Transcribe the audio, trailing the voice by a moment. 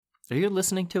Are you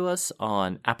listening to us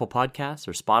on Apple Podcasts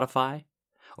or Spotify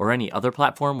or any other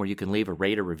platform where you can leave a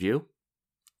rate or review?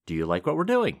 Do you like what we're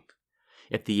doing?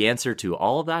 If the answer to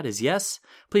all of that is yes,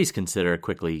 please consider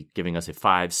quickly giving us a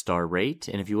 5-star rate.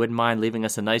 And if you wouldn't mind leaving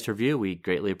us a nice review, we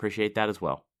greatly appreciate that as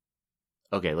well.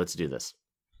 Okay, let's do this.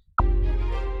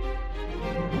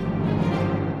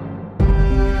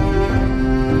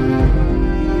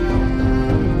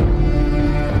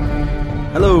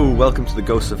 Hello, welcome to the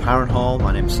Ghosts of Harrenhal.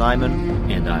 My name's Simon.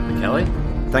 And I'm McKelly.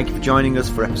 Thank you for joining us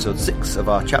for episode 6 of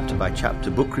our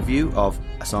chapter-by-chapter book review of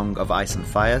A Song of Ice and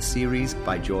Fire series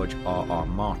by George R.R.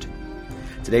 Martin.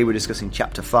 Today we're discussing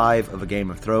chapter 5 of A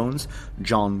Game of Thrones,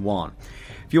 Jon 1.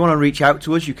 If you want to reach out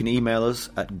to us, you can email us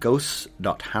at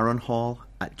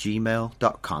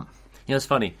ghosts.harrenhal@gmail.com. You know, it's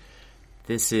funny.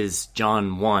 This is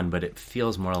Jon 1, but it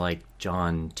feels more like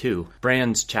Jon 2.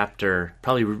 Bran's chapter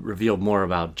probably revealed more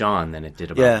about Jon than it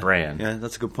did about Bran. Yeah,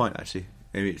 that's a good point, actually.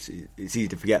 Maybe it's easy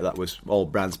to forget that was all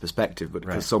Bran's perspective, but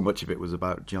because so much of it was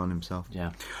about Jon himself.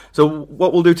 Yeah. So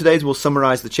what we'll do today is we'll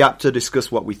summarise the chapter,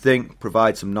 discuss what we think,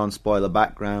 provide some non-spoiler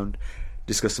background,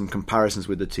 discuss some comparisons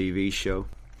with the TV show.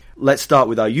 Let's start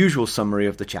with our usual summary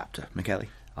of the chapter. McKelly.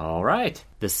 All right.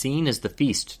 The scene is the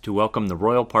feast to welcome the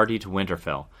royal party to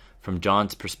Winterfell, from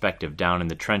Jon's perspective down in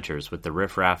the trenches with the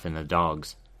riffraff and the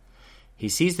dogs. He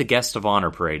sees the guests of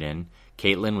honor parade in,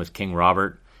 Catelyn with King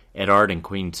Robert, Eddard and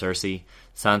Queen Cersei,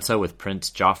 Sansa with Prince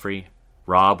Joffrey,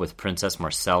 Robb with Princess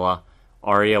Marcella,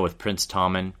 Arya with Prince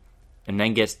Tommen, and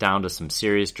then gets down to some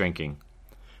serious drinking.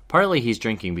 Partly he's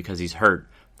drinking because he's hurt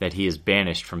that he is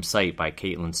banished from sight by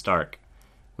Catelyn Stark.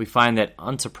 We find that,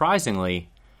 unsurprisingly,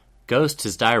 Ghost,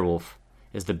 his direwolf,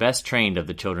 is the best trained of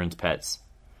the children's pets.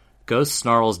 Ghost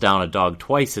snarls down a dog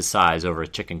twice his size over a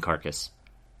chicken carcass.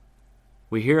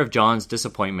 We hear of Jon's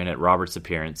disappointment at Robert's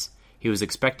appearance. He was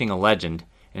expecting a legend,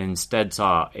 and instead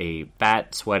saw a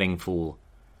fat, sweating fool.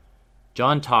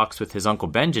 Jon talks with his Uncle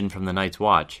Benjen from the Night's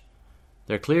Watch.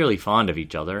 They're clearly fond of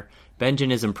each other.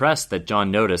 Benjen is impressed that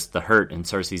Jon noticed the hurt in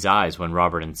Cersei's eyes when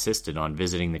Robert insisted on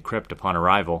visiting the crypt upon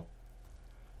arrival.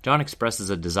 Jon expresses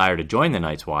a desire to join the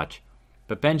Night's Watch,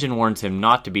 but Benjen warns him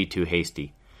not to be too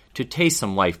hasty, to taste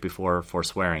some life before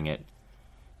forswearing it.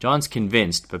 Jon's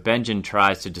convinced, but Benjen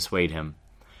tries to dissuade him.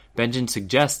 Benjen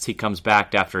suggests he comes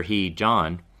back after he,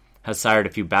 Jon, has sired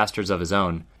a few bastards of his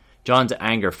own. Jon's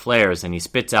anger flares and he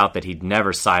spits out that he'd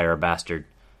never sire a bastard.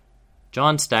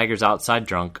 Jon staggers outside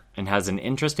drunk and has an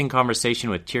interesting conversation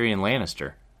with Tyrion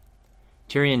Lannister.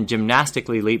 Tyrion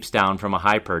gymnastically leaps down from a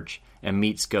high perch and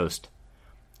meets Ghost.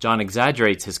 Jon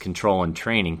exaggerates his control and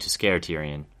training to scare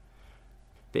Tyrion.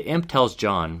 The imp tells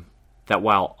Jon that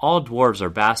while all dwarves are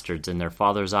bastards in their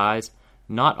father's eyes,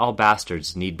 not all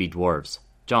bastards need be dwarves.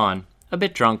 Jon, a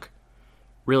bit drunk,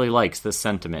 really likes this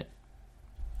sentiment.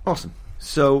 Awesome.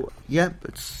 So,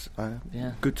 it's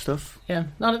good stuff. Yeah,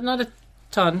 not a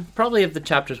ton. Probably of the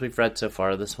chapters we've read so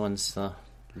far, this one's the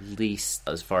least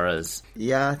as far as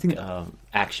I think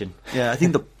action. Yeah, I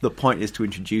think the point is to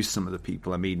introduce some of the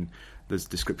people. I mean, there's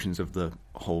descriptions of the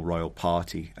whole royal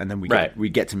party, and then we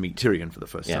get to meet Tyrion for the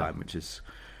first time, which is...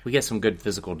 We get some good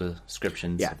physical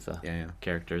descriptions of the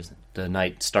characters. The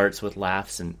night starts with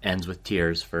laughs and ends with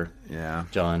tears for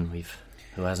Jon,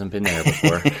 who hasn't been there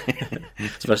before,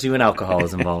 especially when alcohol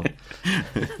is involved.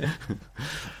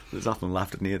 There's often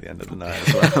laughter near the end of the night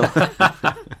as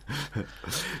well.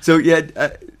 So,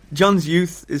 Jon's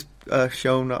youth is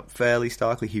shown up fairly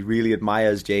starkly. He really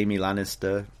admires Jaime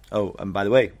Lannister. Oh, and by the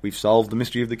way, we've solved the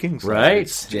mystery of the Kings. Right.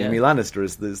 Jaime Lannister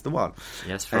is the one.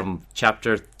 Yes, from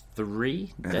chapter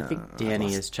 3. I think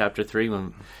Dany is chapter 3,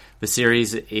 when the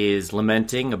series is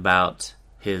lamenting about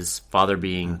his father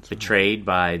being betrayed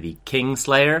by the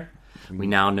Kingslayer. We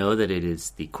now know that it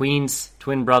is the Queen's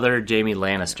twin brother, Jaime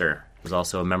Lannister, who's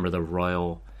also a member of the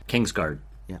Royal Kingsguard.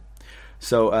 Yeah.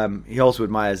 So he also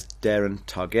admires Daeron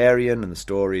Targaryen and the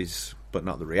stories, but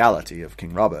not the reality of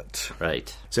King Robert.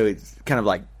 Right. So it's kind of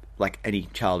like any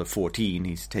child of 14,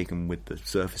 he's taken with the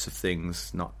surface of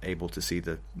things, not able to see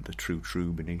the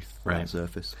true beneath the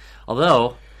surface.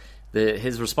 Although,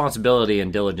 his responsibility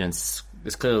and diligence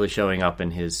is clearly showing up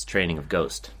in his training of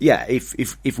Ghost. Yeah,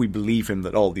 if we believe him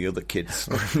that all the other kids,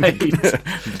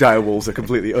 direwolves, are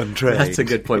completely untrained. That's a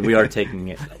good point. We are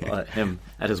taking him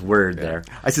at his word there.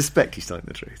 I suspect he's telling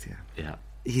the truth, Yeah.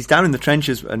 He's down in the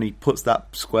trenches and he puts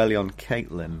that squarely on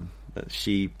Catelyn, that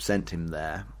she sent him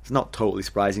there. It's not totally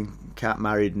surprising. Cat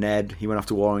married Ned. He went off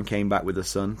to war and came back with a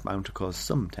son. Bound to cause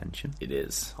some tension. It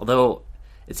is. Although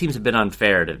it seems a bit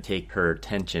unfair to take her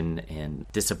tension and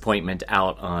disappointment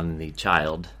out on the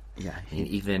child. Yeah.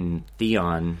 Even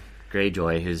Theon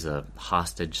Greyjoy, who's a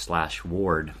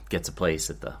hostage/ward, gets a place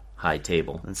at the high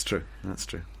table. That's true.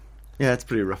 Yeah, it's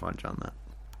pretty rough on Jon, that.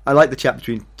 I like the chat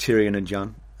between Tyrion and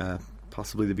Jon.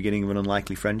 Possibly the beginning of an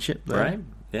unlikely friendship there. Right,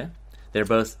 yeah. They're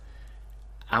both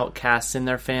outcasts in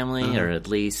their family, or at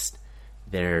least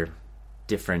they're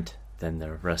different than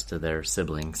the rest of their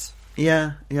siblings.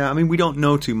 Yeah. I mean, we don't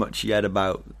know too much yet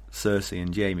about Cersei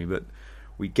and Jaime, but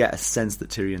we get a sense that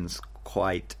Tyrion's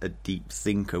quite a deep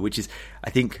thinker, which is, I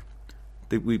think,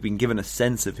 that we've been given a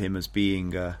sense of him as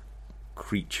being a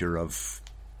creature of,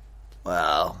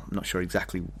 well, I'm not sure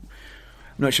exactly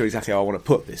how I want to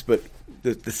put this, but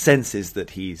the sense is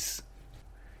that he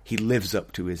lives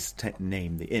up to his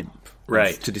name, the Imp.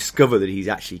 Right. To discover that he's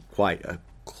actually quite a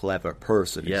clever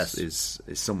person is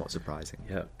somewhat surprising.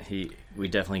 Yeah, we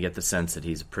definitely get the sense that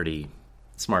he's a pretty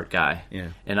smart guy. Yeah.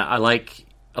 And I like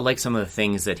some of the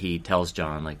things that he tells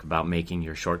Jon, like about making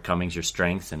your shortcomings your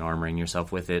strengths and armoring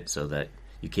yourself with it so that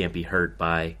you can't be hurt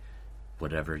by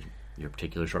whatever your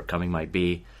particular shortcoming might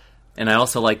be. And I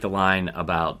also like the line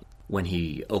about when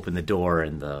he opened the door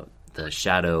and the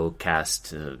shadow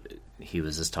cast, he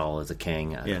was as tall as a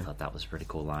king. I thought that was a pretty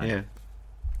cool line.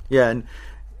 Yeah, and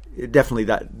definitely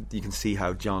that you can see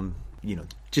how Jon,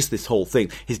 just this whole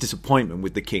thing, his disappointment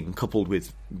with the king, coupled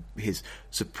with his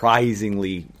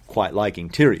surprisingly quite liking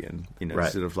Tyrion,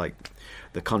 right. Sort of like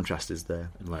the contrast is there.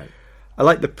 Right. I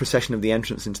like the procession of the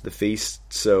entrance into the feast.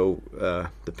 So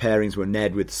the pairings were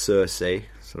Ned with Cersei,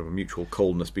 sort of a mutual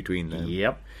coldness between them.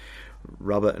 Yep.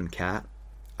 Robert and Cat.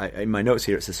 In my notes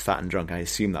here it says fat and drunk. I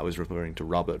assume that was referring to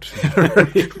Robert,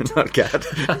 not Cat.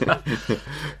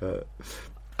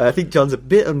 I think Jon's a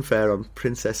bit unfair on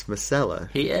Princess Marcella.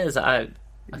 He is. I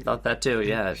thought that too,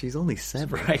 yeah. She's only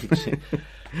 7. Right.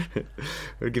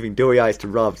 Her giving doughy eyes to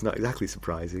Rob's not exactly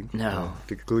surprising. No.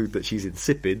 To conclude that she's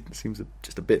insipid seems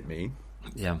just a bit mean.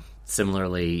 Yeah.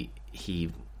 Similarly,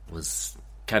 he was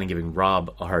kind of giving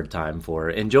Rob a hard time for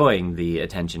enjoying the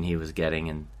attention he was getting,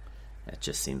 and that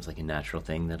just seems like a natural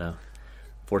thing that a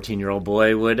 14-year-old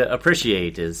boy would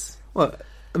appreciate. Well,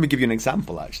 let me give you an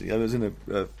example, actually. I was in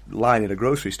a line in a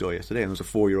grocery store yesterday, and there was a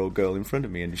 4-year-old girl in front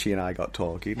of me, and she and I got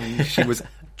talking, and she was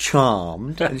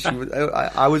charmed, and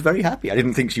I was very happy. I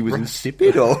didn't think she was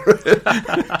insipid, or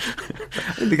I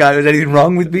didn't think there was anything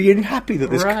wrong with being happy that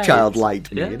this child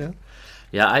liked me,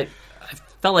 Yeah, I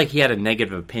felt like he had a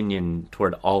negative opinion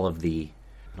toward all the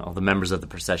members of the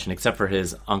procession, except for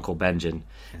his Uncle Benjen,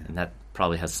 and that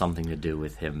probably has something to do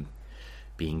with him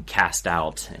being cast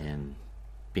out and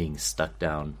being stuck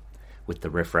down with the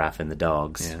riffraff and the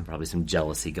dogs. Yeah. Probably some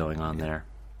jealousy going on there.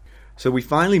 So we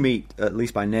finally meet, at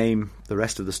least by name, the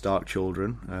rest of the Stark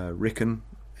children. Rickon,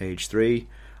 age 3.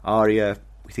 Arya,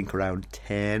 we think around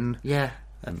 10. Yeah,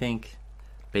 I think,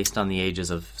 based on the ages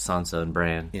of Sansa and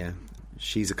Bran. Yeah,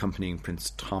 she's accompanying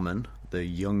Prince Tommen, the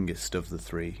youngest of the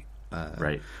 3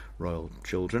 royal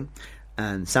children.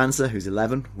 And Sansa, who's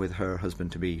 11, with her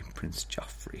husband-to-be, Prince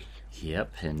Joffrey.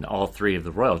 Yep, and all 3 of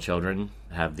the royal children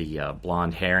have the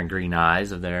blonde hair and green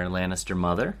eyes of their Lannister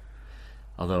mother.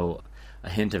 Although a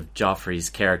hint of Joffrey's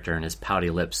character and his pouty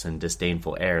lips and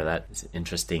disdainful air, that's an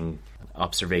interesting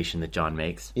observation that Jon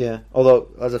makes. Yeah, although,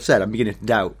 as I've said, I'm beginning to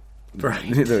doubt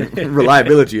the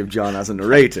reliability of Jon as a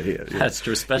narrator here. That's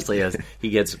true, especially as he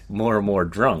gets more and more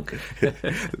drunk.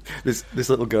 This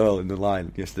little girl in the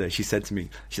line yesterday, she said,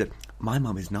 my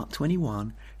mum is not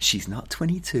 21, she's not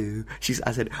 22.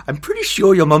 I said, I'm pretty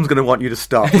sure your mum's going to want you to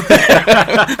stop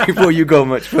before you go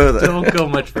much further. Don't go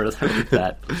much further with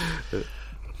that.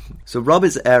 So Robb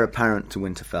is heir apparent to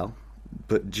Winterfell,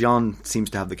 but Jon seems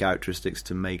to have the characteristics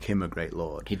to make him a great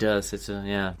lord. He does. It's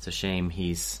a shame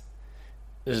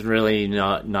there's really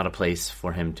not a place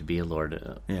for him to be a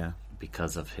lord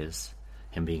because of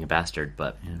him being a bastard.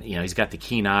 But he's got the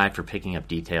keen eye for picking up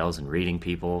details and reading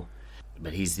people.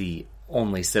 But he's the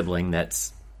only sibling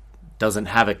that doesn't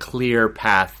have a clear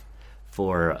path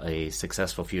for a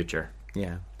successful future.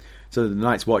 Yeah. So the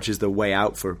Night's Watch is the way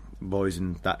out for boys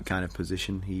in that kind of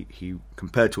position. He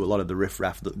compared to a lot of the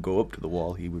riffraff that go up to the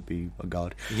wall, he would be a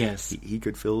god. Yes. He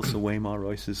could fill Sir Waymar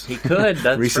Royce's he could.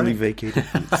 That's recently right. vacated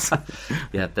seats.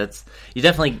 Yeah,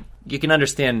 you can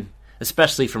understand,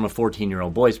 especially from a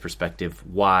 14-year-old boy's perspective,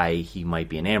 why he might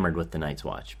be enamored with the Night's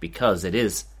Watch, because it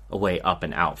is a way up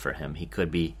and out for him. He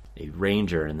could be a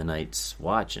ranger in the Night's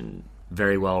Watch and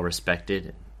very well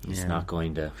respected. He's not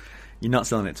going to... You're not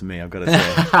selling it to me, I've got to say.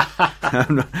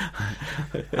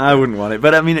 I wouldn't want it.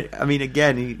 But I mean,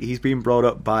 again, he's been brought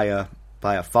up by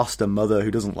a foster mother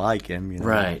who doesn't like him.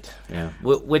 Right. Yeah.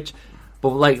 But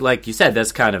like you said,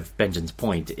 that's kind of Benjen's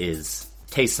point: is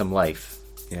taste some life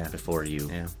before you.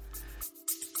 Yeah.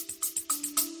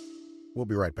 We'll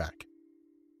be right back.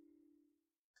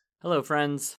 Hello,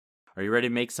 friends. Are you ready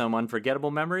to make some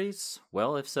unforgettable memories?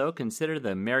 Well, if so, consider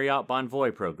the Marriott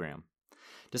Bonvoy program.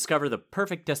 Discover the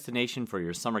perfect destination for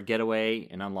your summer getaway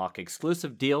and unlock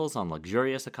exclusive deals on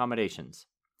luxurious accommodations.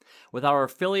 With our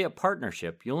affiliate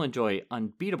partnership, you'll enjoy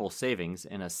unbeatable savings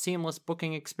and a seamless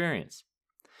booking experience.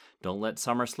 Don't let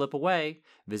summer slip away.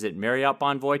 Visit Marriott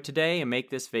Bonvoy today and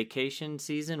make this vacation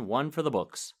season one for the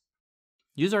books.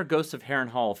 Use our Ghosts of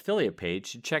Harrenhal affiliate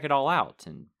page to check it all out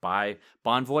and buy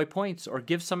Bonvoy points or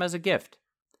give some as a gift.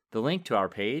 The link to our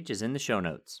page is in the show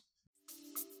notes.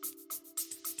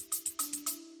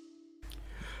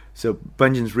 So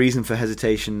Bunyan's reason for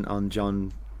hesitation on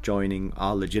Jon joining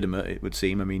are legitimate, it would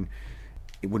seem. I mean,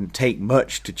 it wouldn't take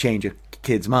much to change a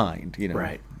kid's mind, you know.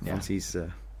 Right. Once he's...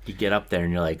 You get up there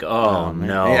and you're like, oh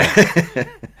no, yeah.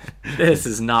 This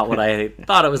is not what I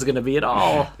thought it was going to be at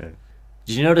all.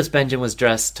 Did you notice Benjen was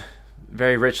dressed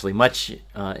very richly, much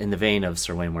in the vein of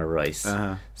Sir Waymar Royce?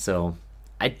 Uh-huh. So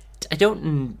I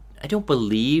don't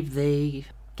believe they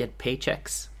get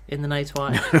paychecks in the Night's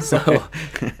Watch. So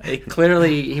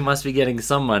clearly he must be getting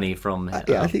some money from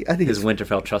I think his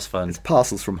Winterfell trust fund. It's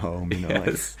parcels from home, you know.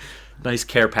 Yes. Nice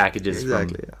care packages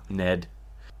from Ned.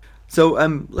 So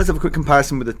let's have a quick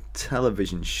comparison with the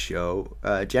television show.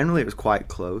 Generally, it was quite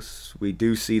close. We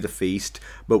do see the feast,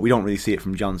 but we don't really see it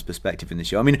from Jon's perspective in the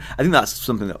show. I mean, I think that's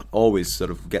something that always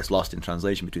sort of gets lost in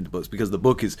translation between the books, because the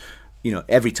book is, you know,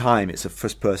 every time it's a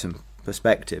first-person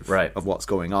perspective of what's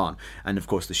going on. And, of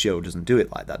course, the show doesn't do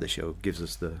it like that. The show gives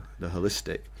us the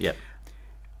holistic. Yep.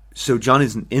 So Jon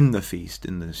isn't in the feast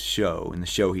in the show. In the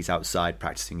show, he's outside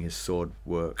practicing his sword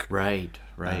work. Right.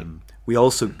 We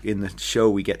also, in the show,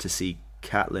 we get to see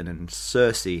Catelyn and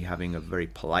Cersei having a very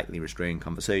politely restrained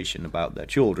conversation about their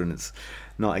children. It's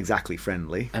not exactly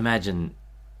friendly. I imagine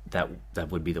that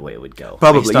would be the way it would go.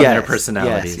 Probably, based on their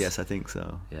personalities. Yes, I think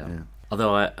so. Yeah.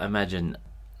 Although I imagine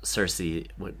Cersei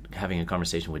having a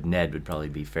conversation with Ned would probably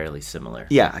be fairly similar.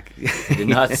 Yeah. It did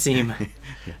not seem...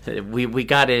 We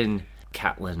got in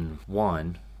Catelyn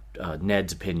 1...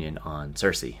 Ned's opinion on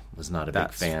Cersei was not a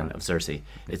big fan of Cersei.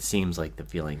 It seems like the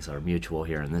feelings are mutual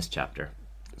here in this chapter.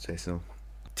 I'd say so.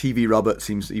 TV Robert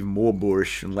seems even more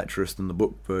boorish and lecherous than the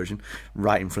book version.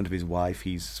 Right in front of his wife,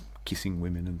 he's kissing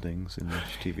women and things in the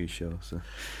TV show. So,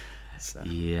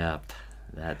 yep,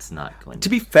 that's not going to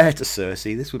be fair to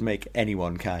Cersei, this would make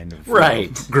anyone kind of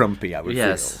grumpy, I would feel.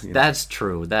 Yes, that's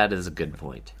true. That is a good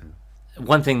point.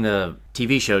 One thing the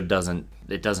TV show doesn't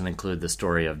include the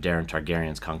story of Daeron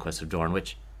Targaryen's conquest of Dorne,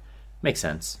 which makes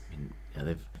sense. I mean, you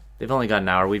know, they've only got an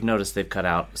hour. We've noticed they've cut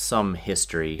out some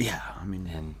history. Yeah, I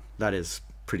mean, and that is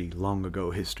pretty long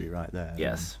ago history right there.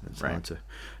 Yes, it's hard to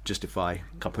justify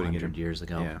a couple hundred years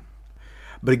ago. Yeah.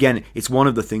 But again, it's one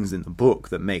of the things in the book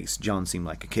that makes Jon seem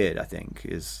like a kid, I think,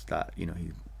 is that, you know,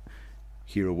 he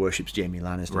hero worships Jaime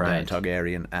Lannister, Daeron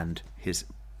Targaryen, and his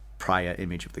prior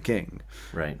image of the king.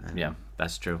 Right, yeah,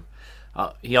 that's true.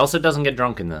 He also doesn't get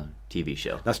drunk in the TV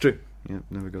show. That's true. Yeah,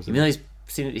 never goes. Even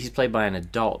though he's played by an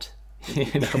adult,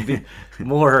 be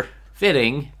more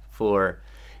fitting for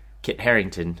Kit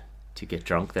Harington to get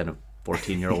drunk than a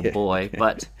 14-year-old boy.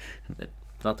 But that's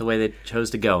not the way they chose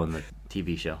to go in the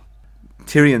TV show.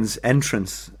 Tyrion's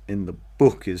entrance in the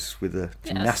book is with a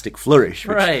gymnastic flourish,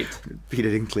 which Peter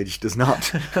Dinklage does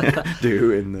not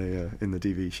do in the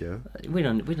TV show. We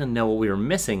didn't know what we were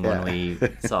missing when we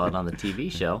saw it on the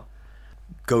TV show.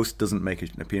 Ghost doesn't make an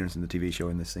appearance in the TV show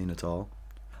in this scene at all.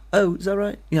 Oh, is that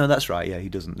right? Yeah, that's right. Yeah, he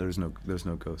doesn't. There's no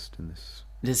Ghost in this.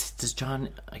 Does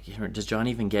Jon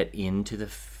even get into the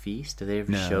feast? Do they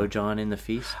ever show Jon in the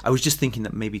feast? I was just thinking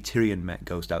that maybe Tyrion met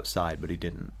Ghost outside, but he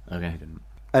didn't. Okay. He didn't.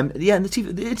 And the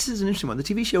TV. This is an interesting one. The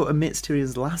TV show omits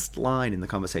Tyrion's last line in the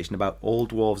conversation about all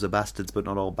dwarves are bastards, but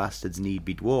not all bastards need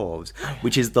be dwarves,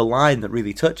 which is the line that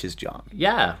really touches Jon.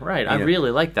 Yeah, right. I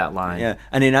really like that line. Yeah,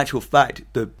 and in actual fact,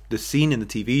 the scene in the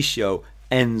TV show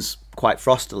ends quite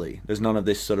frostily. There's none of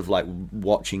this sort of like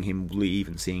watching him leave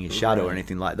and seeing his shadow or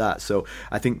anything like that. So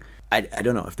I think I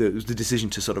don't know if there was the decision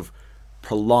to sort of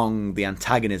prolong the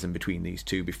antagonism between these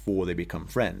two before they become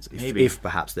friends. If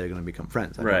perhaps they're going to become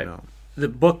friends. I don't know. The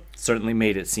book certainly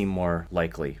made it seem more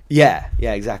likely. Yeah,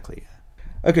 exactly.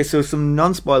 Okay, so some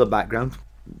non-spoiler background.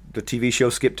 The TV show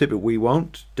skipped it, but we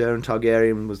won't. Daeron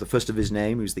Targaryen was the first of his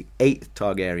name. He was the 8th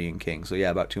Targaryen king, so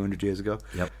about 200 years ago.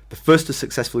 Yep. The first to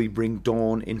successfully bring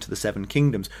Dorne into the Seven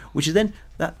Kingdoms, which is then,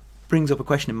 that brings up a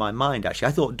question in my mind, actually.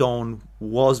 I thought Dorne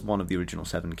was one of the original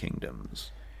Seven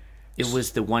Kingdoms. It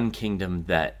was the one kingdom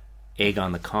that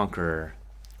Aegon the Conqueror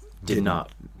did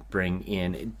not bring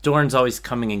in. Dorne's always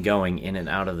coming and going in and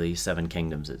out of the Seven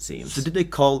Kingdoms, it seems. So did they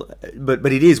call... But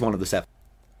it is one of the seven.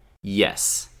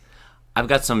 Yes. I've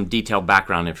got some detailed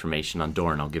background information on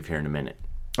Dorne I'll give here in a minute.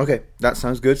 Okay, that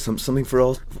sounds good. Something for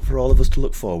all of us to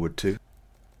look forward to.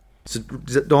 So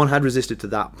Dorne had resisted to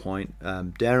that point.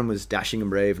 Daeron was dashing and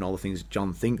brave and all the things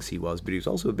Jon thinks he was, but he was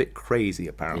also a bit crazy,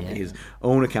 apparently. Yeah. His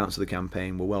own accounts of the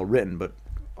campaign were well written, but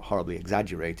horribly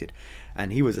exaggerated.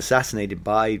 And he was assassinated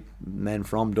by men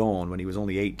from Dorne when he was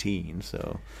only 18,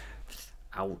 so...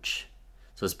 Ouch.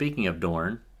 So speaking of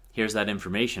Dorne, here's that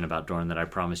information about Dorne that I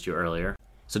promised you earlier.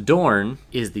 So Dorne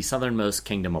is the southernmost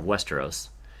kingdom of Westeros.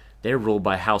 They're ruled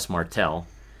by House Martell.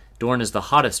 Dorne is the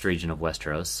hottest region of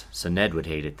Westeros, so Ned would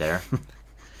hate it there.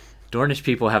 Dornish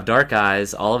people have dark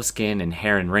eyes, olive skin, and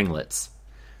hair in ringlets.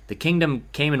 The kingdom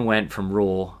came and went from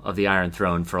rule of the Iron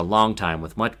Throne for a long time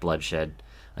with much bloodshed,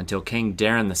 until King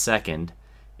Daeron II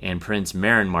and Prince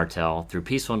Meryn Martell, through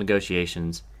peaceful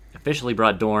negotiations, officially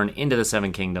brought Dorne into the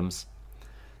Seven Kingdoms.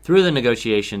 Through the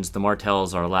negotiations, the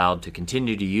Martells are allowed to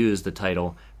continue to use the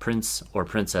title Prince or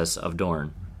Princess of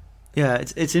Dorne. Yeah,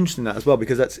 it's interesting that as well,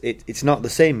 because it's not the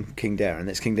same King Daeron.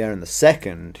 It's King Daeron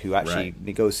II who actually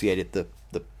negotiated the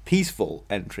peaceful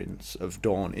entrance of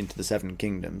Dorne into the Seven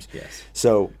Kingdoms. Yes.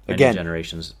 So many again,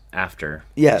 generations after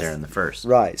Daeron I.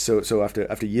 Right. So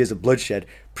after years of bloodshed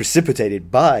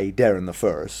precipitated by Daeron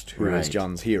I, who is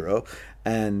Jon's hero,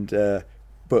 and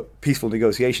but peaceful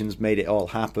negotiations made it all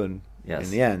happen in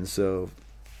the end. So.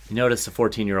 You notice a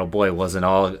 14-year-old boy wasn't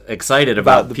all excited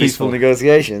about the peaceful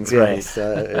negotiations. Right.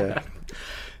 Yeah.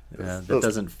 That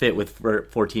doesn't fit with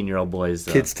 14-year-old boys.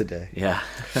 Kids today. Yeah.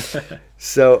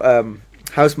 So,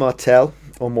 House Martell,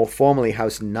 or more formally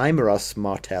House Nymeros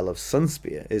Martell of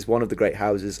Sunspear, is one of the great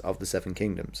houses of the Seven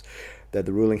Kingdoms. They're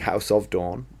the ruling house of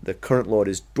Dorne. The current lord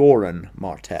is Doran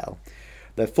Martell.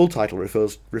 Their full title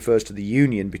refers to the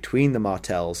union between the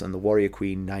Martells and the warrior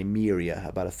queen Nymeria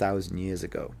about 1,000 years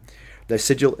ago. Their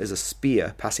sigil is a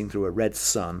spear passing through a red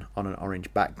sun on an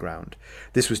orange background.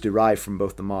 This was derived from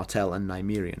both the Martell and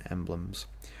Nymerian emblems.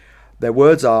 Their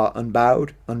words are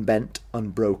unbowed, unbent,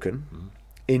 unbroken. Mm.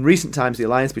 In recent times, the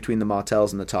alliance between the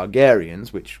Martells and the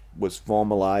Targaryens, which was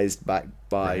formalised back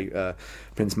by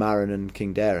Prince Meryn and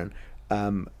King Daeron,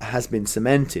 has been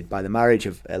cemented by the marriage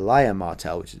of Elia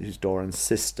Martell, who's Doran's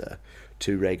sister,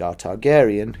 to Rhaegar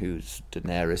Targaryen, who's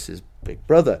Daenerys' big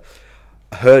brother.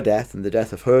 Her death and the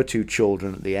death of her two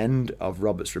children at the end of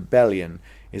Robert's rebellion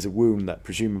is a wound that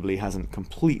presumably hasn't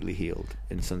completely healed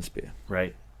in Sunspear.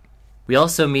 Right. We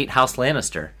also meet House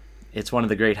Lannister. It's one of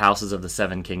the great houses of the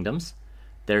Seven Kingdoms.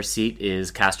 Their seat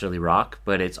is Casterly Rock,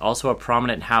 but it's also a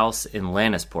prominent house in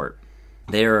Lannisport.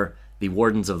 They are the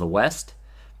Wardens of the West.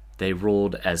 They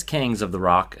ruled as kings of the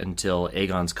Rock until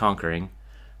Aegon's conquering.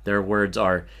 Their words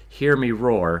are, "Hear me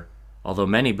roar," although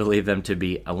many believe them to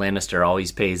be "a Lannister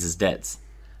always pays his debts."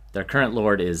 Their current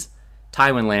lord is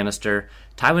Tywin Lannister.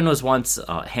 Tywin was once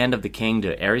hand of the king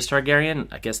to Aerys Targaryen.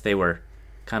 I guess they were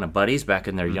kind of buddies back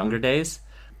in their younger days.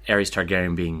 Aerys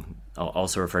Targaryen being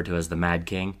also referred to as the Mad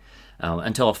King.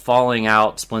 Until a falling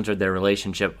out splintered their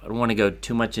relationship. I don't want to go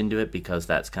too much into it because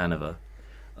that's kind of a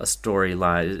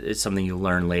storyline. It's something you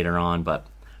learn later on, but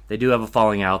they do have a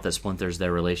falling out that splinters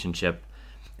their relationship.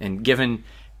 And given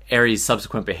Aerys'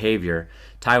 subsequent behavior,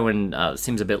 Tywin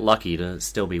seems a bit lucky to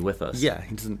still be with us. Yeah,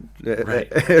 he doesn't.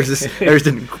 Aerys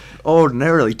didn't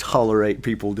ordinarily tolerate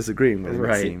people disagreeing with him.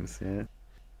 It seems. Yeah.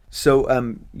 So,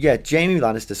 Jaime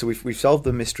Lannister. So we've solved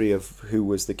the mystery of who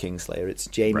was the Kingslayer. It's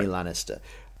Jaime Lannister.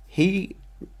 He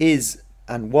is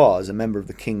and was a member of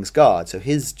the King's Guard, so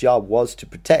his job was to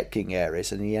protect King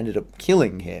Aerys, and he ended up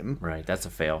killing him. Right, that's a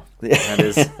fail. That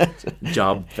is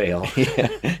job fail. Yeah.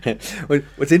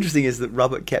 What's interesting is that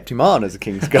Robert kept him on as a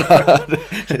King's Guard,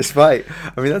 despite,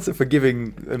 I mean, that's a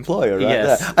forgiving employer, right?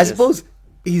 Yes, I suppose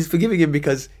he's forgiving him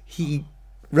because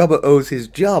Robert owes his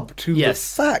job to the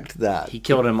fact that he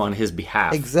killed him on his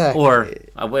behalf. Exactly. Or,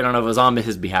 I don't know if it was on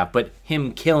his behalf, but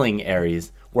him killing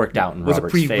Aerys worked out in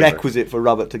Robert's favor. Was a prerequisite for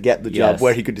Robert to get the job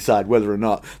where he could decide whether or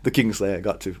not the Kingslayer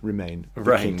got to remain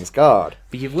the King's Guard.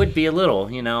 But he would be a little,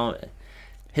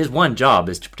 his one job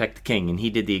is to protect the king, and he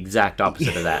did the exact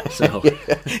opposite of that. So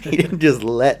he didn't just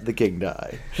let the king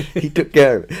die. He took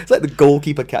care of it. It's like the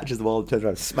goalkeeper catches the ball and turns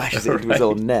around and smashes it into his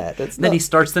own net. Then he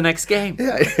starts the next game.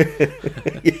 Yeah.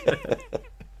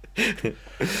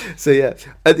 So,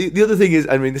 the other thing is,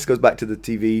 I mean, this goes back to the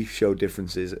TV show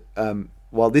differences.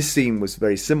 While this scene was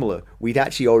very similar, we'd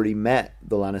actually already met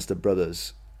the Lannister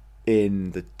brothers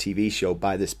in the TV show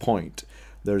by this point.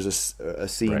 There's a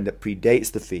scene that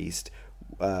predates the feast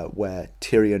where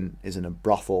Tyrion is in a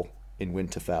brothel in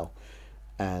Winterfell,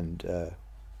 and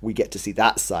we get to see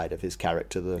that side of his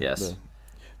character,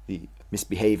 the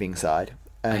misbehaving side.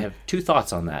 I have two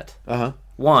thoughts on that. Uh-huh.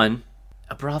 One,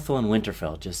 a brothel in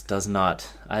Winterfell just does not,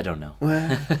 I don't know.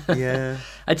 Well, yeah.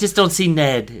 I just don't see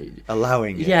Ned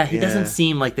allowing it. Yeah, he doesn't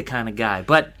seem like the kind of guy.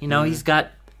 But, he's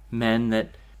got men that...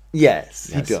 Yes,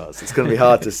 he does. It's going to be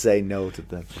hard to say no to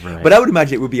them. Right. But I would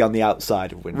imagine it would be on the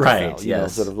outside of Winterfell. Right, you know,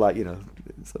 sort of like,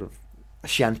 sort of a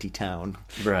shanty town.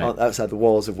 Right. Outside the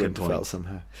walls of Good Winterfell point.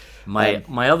 somehow.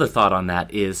 My other thought on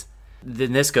that is,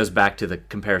 then this goes back to the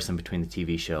comparison between the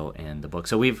TV show and the book.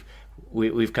 So we've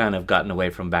kind of gotten away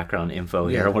from background info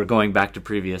here. Yeah. We're going back to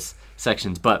previous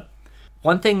sections. But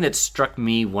one thing that struck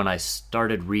me when I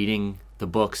started reading the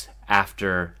books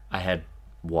after I had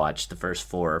watched the first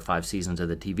 4 or 5 seasons of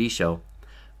the TV show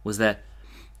was that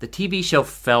the TV show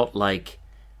felt like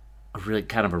a really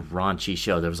kind of a raunchy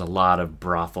show. There was a lot of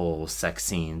brothel sex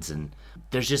scenes, and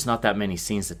there's just not that many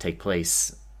scenes that take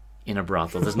place in a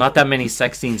brothel. There's not that many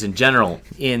sex scenes in general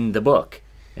in the book.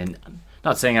 And I'm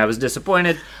not saying I was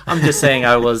disappointed. I'm just saying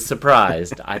I was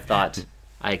surprised. I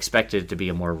expected it to be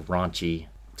a more raunchy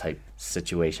type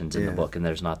situations in the book, and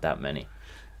there's not that many.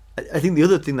 I think the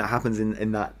other thing that happens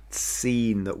in that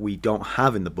scene that we don't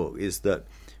have in the book is that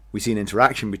we see an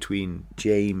interaction between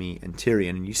Jaime and Tyrion,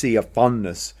 and you see a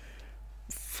fondness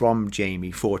from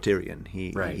Jaime for Tyrion.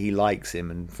 He likes him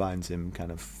and finds him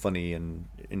kind of funny and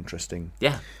interesting.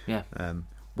 Yeah.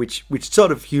 Which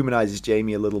sort of humanizes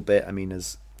Jaime a little bit. I mean,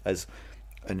 as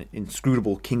an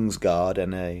inscrutable Kingsguard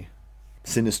and a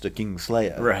sinister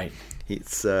Kingslayer. Right.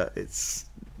 It's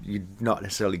you're not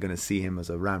necessarily going to see him as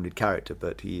a rounded character,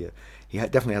 but he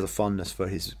definitely has a fondness for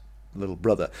his little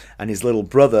brother, and his little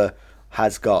brother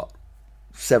has got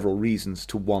several reasons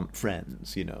to want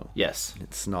friends. Yes,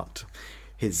 it's not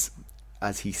his,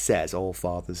 as he says, all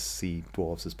fathers see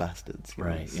dwarves as bastards.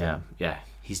 Right. So. Yeah.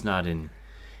 He's not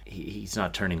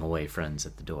turning away friends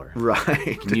at the door. Right.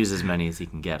 He can use as many as he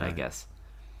can get, I guess.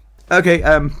 Okay.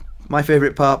 My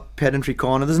favourite part, pedantry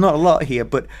corner. There's not a lot here,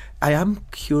 but I am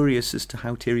curious as to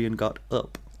how Tyrion got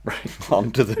up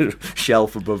onto the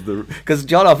shelf above the... Because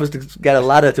Jon offers to get a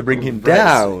ladder to bring him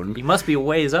down. He must be a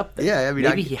ways up there. Yeah, I mean...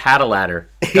 Maybe he had a ladder,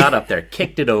 got up there,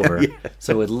 kicked it over,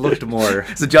 so it looked more...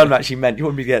 So Jon actually meant, you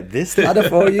want me to get this ladder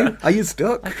for you? Are you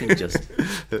stuck? I think just...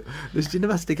 There's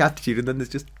gymnastic aptitude, and then there's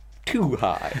just too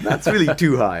high. That's really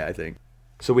too high, I think.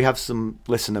 So we have some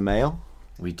listener mail.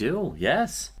 We do,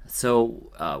 yes.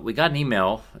 So we got an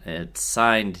email. It's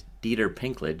signed Dieter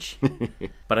Pinklage,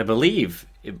 but I believe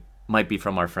it might be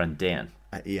from our friend Dan.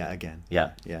 Again.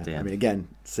 Yeah. Dan. I mean, again,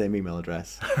 same email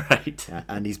address. Right.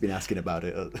 And he's been asking about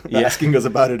it, asking us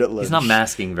about it at lunch. He's not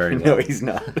masking very well. No, he's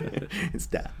not. It's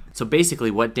Dan. So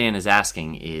basically what Dan is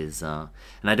asking is, and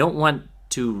I don't want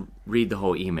to read the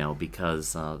whole email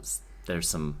because there's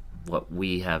some what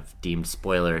we have deemed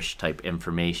spoilerish type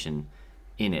information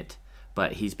in it,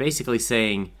 but he's basically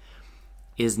saying,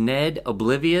 is Ned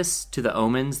oblivious to the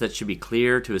omens that should be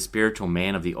clear to a spiritual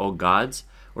man of the old gods,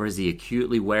 or is he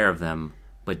acutely aware of them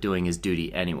but doing his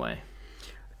duty anyway?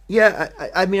 Yeah,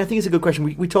 I mean, I think it's a good question.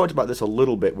 We talked about this a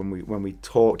little bit when we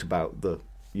talked about the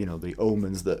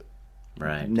omens that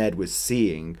Ned was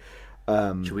seeing.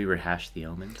 Should we rehash the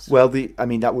omens? Well,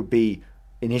 that would be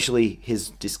initially his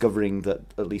discovering that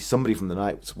at least somebody from the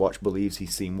Night's Watch believes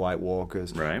he's seen White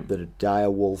Walkers. Right. That a dire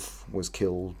wolf was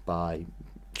killed by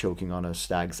choking on a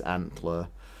stag's antler.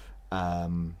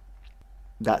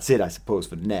 That's it, I suppose,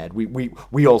 for Ned.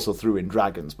 We also threw in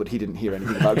dragons, but he didn't hear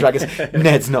anything about dragons.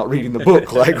 Ned's not reading the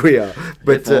book like we are.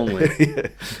 But, if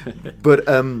only. But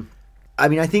I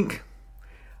mean, I think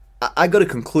I got to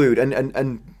conclude, and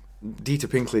Dieter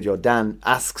Pinklage or Dan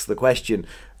asks the question.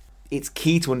 It's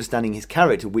key to understanding his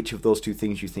character, which of those two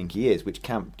things you think he is, which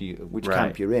camp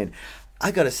you're in.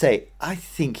 I gotta say, I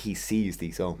think he sees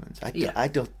these omens. I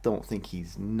don't think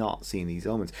he's not seeing these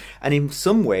omens. And in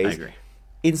some ways, I agree.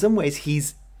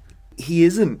 He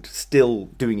isn't still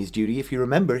doing his duty. If you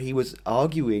remember, he was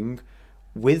arguing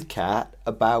with Kat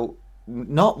about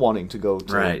not wanting to go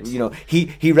to... Right.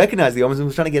 He recognised the omens and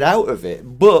was trying to get out of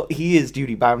it, but he is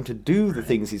duty-bound to do the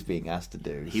things he's being asked to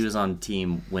do. He was on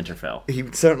Team Winterfell.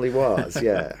 He certainly was,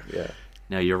 yeah.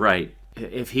 Now, you're right.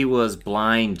 If he was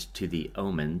blind to the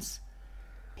omens,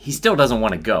 he still doesn't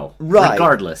want to go. Right.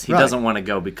 Regardless, he doesn't want to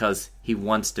go because he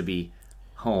wants to be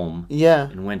home in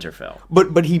Winterfell.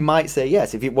 But he might say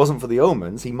yes. If it wasn't for the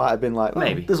omens, he might have been like,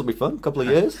 maybe this will be fun, couple of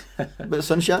years, a bit of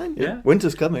sunshine. Yeah.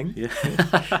 Winter's coming.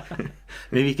 Yeah.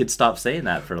 Maybe he could stop saying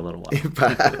that for a little while.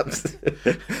 Perhaps.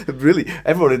 Really,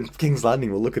 everyone in King's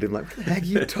Landing will look at him like, what the heck are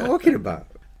you talking about?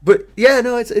 But yeah,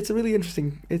 no, it's a really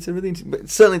interesting. But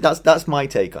certainly that's my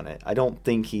take on it. I don't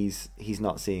think he's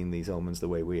not seeing these omens the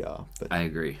way we are. But I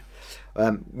agree.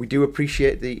 We do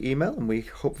appreciate the email, and we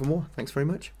hope for more. Thanks very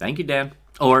much. Thank you, Dan.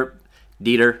 Or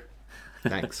Dieter.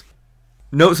 Thanks.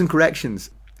 Notes and corrections.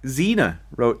 Xena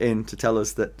wrote in to tell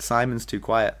us that Simon's too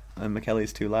quiet and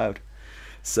McKelly's too loud.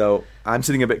 So I'm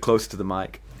sitting a bit closer to the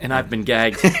mic. And I've been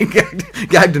gagged.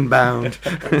 Gagged and bound.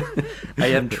 I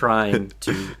am trying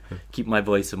to keep my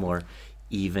voice a more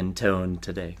even tone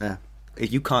today. Yeah.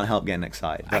 If you can't help getting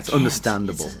excited, that's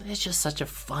understandable. It's just such a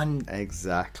fun...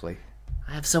 Exactly.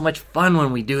 I have so much fun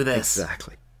when we do this.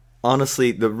 Exactly.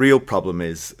 Honestly, the real problem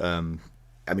is...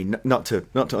 I mean, not to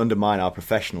undermine our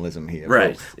professionalism here,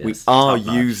 right? But we are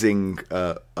using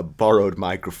a borrowed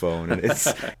microphone, and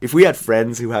it's if we had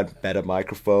friends who had better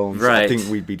microphones, right. I think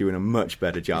we'd be doing a much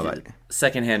better job at it.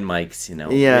 Secondhand mics,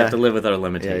 we have to live with our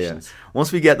limitations. Yeah.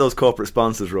 Once we get those corporate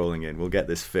sponsors rolling in, we'll get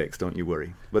this fixed. Don't you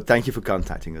worry. But thank you for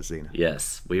contacting us, Xena.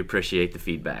 Yes, we appreciate the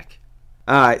feedback.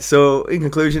 All right. So, in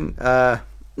conclusion,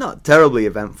 not terribly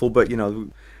eventful, but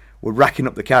we're racking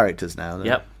up the characters now.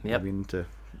 Yep. Having to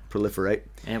proliferate.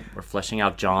 Yep, we're fleshing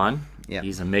out John. Yep.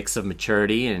 He's a mix of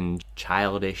maturity and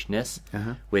childishness,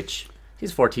 which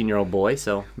he's a 14-year-old boy,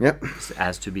 so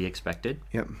as to be expected.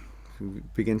 Yep. We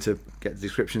begin to get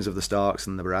descriptions of the Starks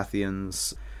and the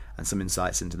Baratheons and some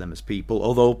insights into them as people,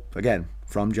 although, again,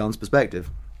 from Jon's perspective.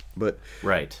 But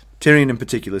right. Tyrion in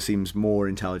particular seems more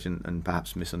intelligent and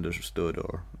perhaps misunderstood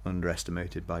or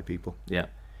underestimated by people. Yeah.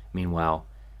 Meanwhile,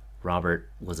 Robert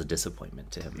was a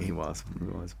disappointment to him. He was.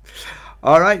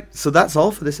 All right, so that's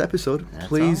all for this episode.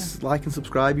 Please like and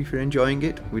subscribe if you're enjoying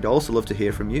it. We'd also love to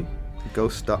hear from you.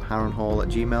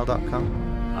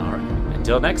 ghost.harrenhall@gmail.com. All right.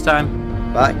 Until next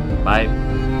time. Bye.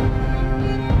 Bye.